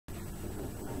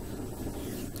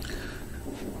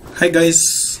Hi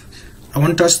guys, I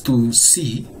want us to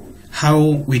see how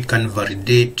we can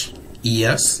validate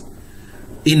years,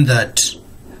 in that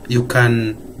you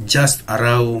can just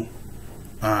allow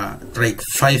like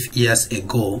 5 years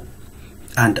ago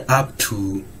and up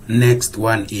to next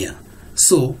 1 year.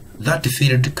 So that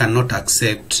field cannot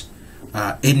accept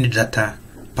any data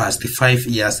past 5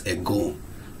 years ago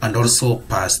and also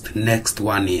past next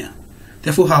 1 year.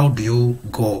 Therefore, how do you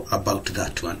go about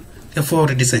that one? Therefore,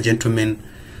 ladies and gentlemen,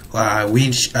 I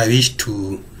wish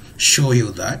to show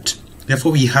you that.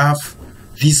 Therefore, we have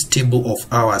this table of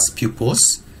hours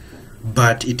pupils,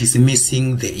 but it is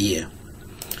missing the year.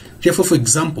 Therefore, for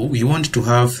example, we want to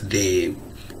have the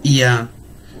year,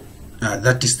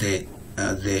 that is the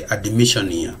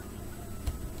admission year.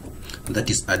 That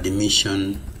is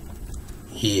admission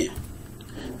year.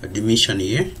 Admission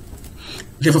year.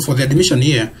 Therefore, for the admission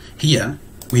year here,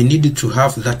 we need to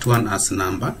have that one as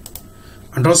number,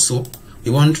 and also we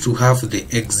want to have the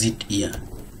exit year.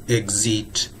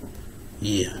 Exit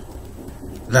year.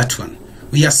 That one.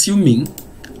 We are assuming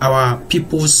our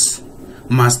pupils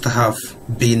must have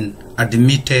been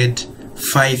admitted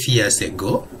 5 years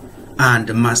ago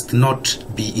and must not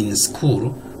be in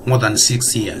school more than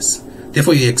 6 years.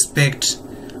 Therefore, you expect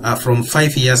from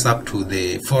 5 years up to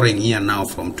the following year now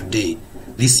from today,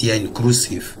 this year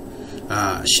inclusive,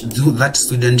 that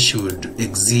student should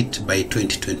exit by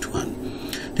 2021.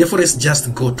 Therefore, let's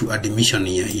just go to admission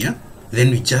year here.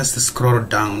 Then we just scroll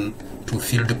down to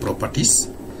field properties.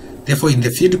 Therefore, in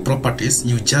the field properties,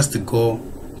 you just go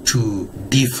to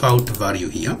default value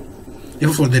here.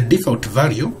 Therefore, for the default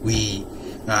value, we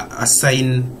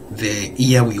assign the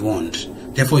year we want.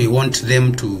 Therefore, we want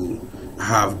them to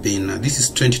have been, this is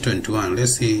 2021,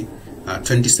 let's say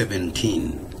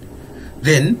 2017.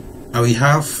 Then we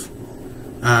have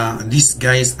these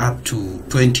guys up to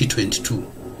 2022.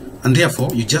 And therefore,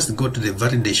 you just go to the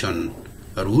validation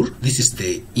rule. This is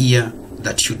the year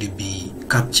that should be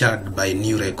captured by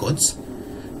new records.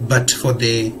 But for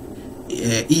the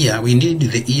year, we need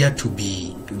the year to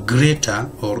be greater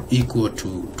or equal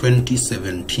to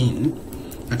 2017.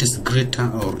 That is greater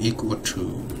or equal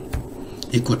to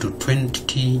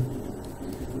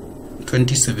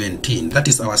 2017. That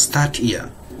is our start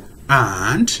year.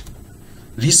 And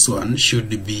this one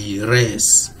should be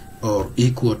less or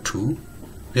equal to,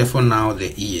 therefore now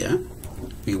the year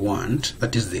we want,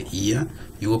 that is the year,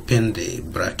 you open the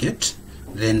bracket,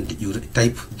 then you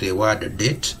type the word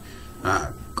date,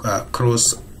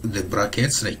 cross the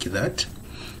brackets like that,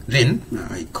 then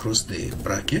I cross the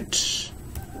bracket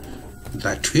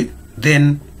that way,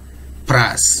 then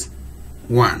plus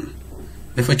 1,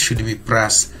 therefore it should be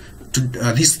plus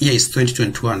this year is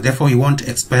 2021, therefore we want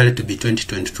expiry to be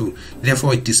 2022,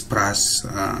 therefore it is plus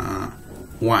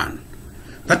 1.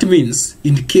 That means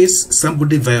in case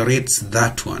somebody violates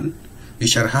that one, we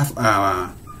shall have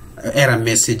our error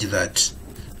message that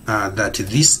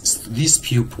this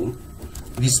pupil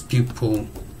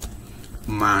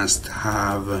must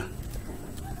have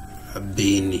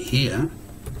been here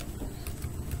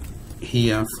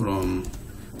from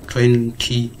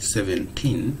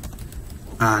 2017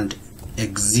 and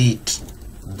exit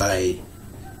by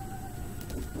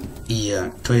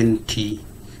year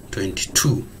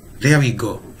 2022. There we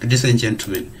go, ladies and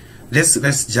gentlemen.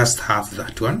 Let's just have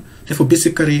that one. Therefore,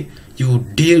 basically, you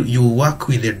work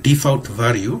with the default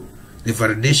value, the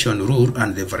validation rule,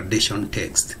 and the validation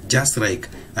text, just like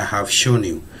I have shown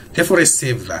you. Therefore, let's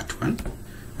save that one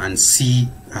and see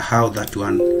how that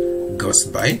one goes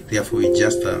by. Therefore, we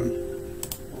just have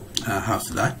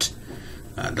that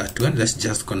one. Let's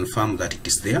just confirm that it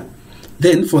is there.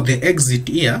 Then for the exit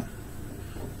year,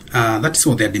 that is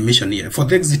for the admission year. For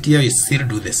the exit year, you still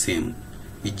do the same.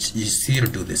 You still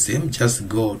do the same. Just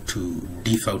go to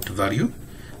default value.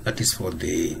 That is for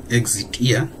the exit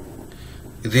year.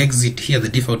 The exit here, the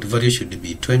default value should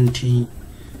be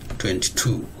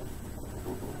 2022.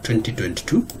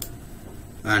 2022.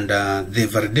 And the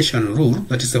validation rule,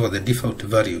 that is for the default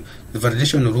value. The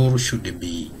validation rule should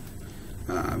be,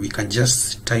 we can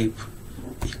just type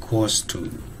equals to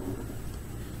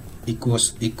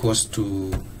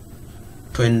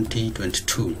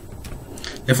 2022.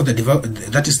 Therefore,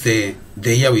 that is the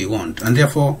year we want. And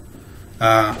therefore,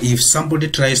 if somebody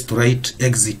tries to write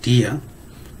exit year,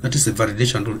 that is the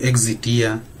validation rule, exit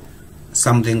year,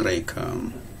 something like,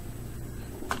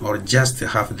 or just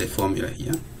have the formula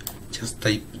here. Just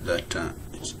type that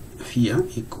here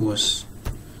equals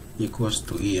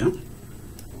to year.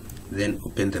 Then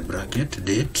open the bracket,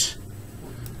 date,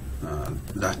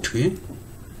 that way.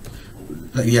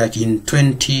 We are in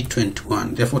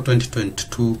 2021, therefore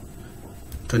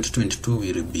 2022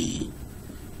 will be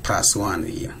plus 1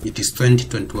 here. It is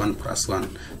 2021 plus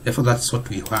 1. Therefore, that's what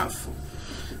we have.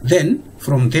 Then,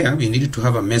 from there, we need to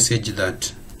have a message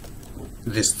that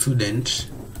the student,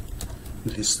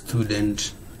 that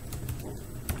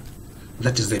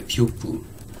is the pupil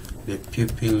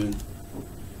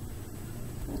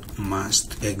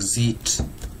must exit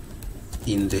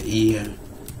in the year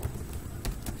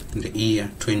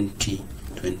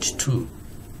 2022.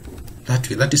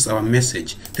 That is our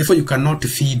message. Therefore, you cannot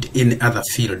feed any other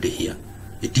field here.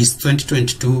 It is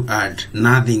 2022 and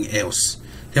nothing else.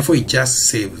 Therefore, you just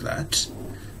save that.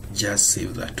 Just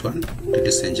save that one,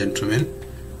 ladies and gentlemen.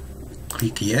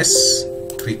 Click yes.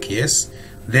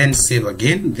 Then save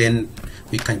again. Then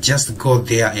we can just go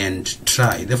there and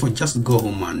try. Therefore, just go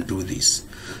home and do this.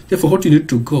 Therefore, what you need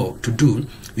to do,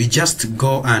 we just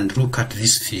go and look at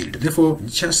this field. Therefore,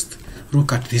 just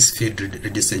look at this field,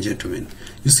 ladies and gentlemen.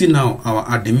 You see now our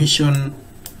admission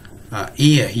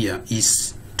year here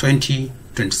is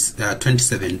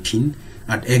 2017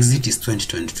 and exit is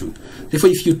 2022. Therefore,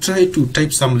 if you try to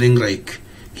type something like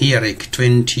here, like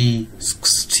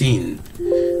 2016,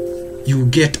 you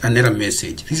get an error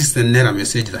message. This is the error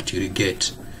message that you will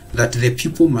get, that the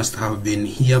pupil must have been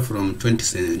here from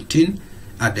 2017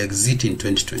 and exit in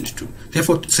 2022.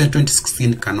 Therefore,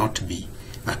 2016 cannot be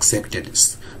accepted.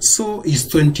 So is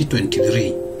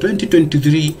 2023.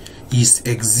 2023 is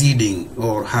exceeding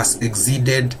or has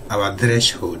exceeded our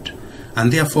threshold,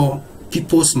 and therefore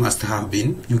pupils must have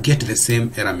been, you get the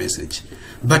same error message.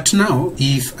 But now,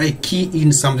 if I key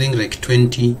in something like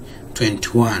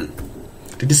 2021,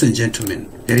 ladies and gentlemen,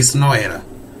 there is no error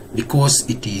because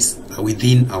it is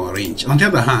within our range. On the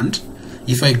other hand,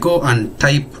 if I go and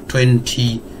type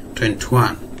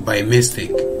 2021 by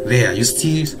mistake, there you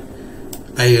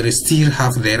I still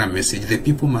have the error message. The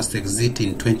people must exit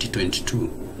in 2022.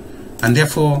 And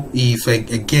therefore, if I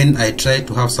try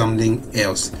to have something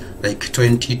else like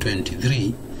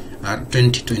 2023 or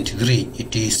 2023,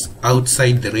 it is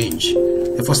outside the range.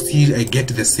 Therefore, still I get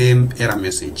the same error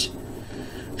message.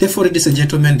 Therefore, ladies and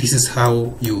gentlemen, this is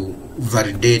how you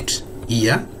validate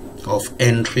year of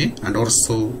entry and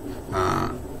also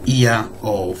year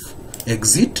of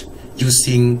exit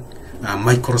using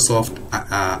Microsoft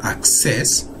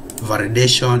Access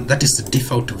validation. That is the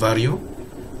default value.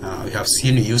 We have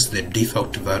seen we use the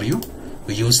default value,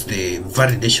 we use the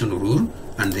validation rule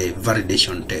and the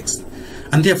validation text.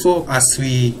 And therefore, as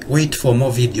we wait for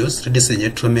more videos, ladies and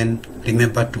gentlemen,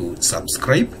 remember to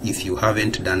subscribe if you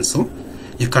haven't done so.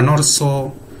 You can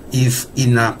also, if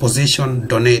in a position,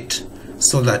 donate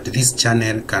so that this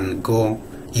channel can go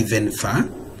even far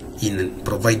in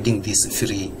providing these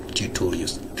free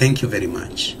tutorials. Thank you very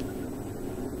much.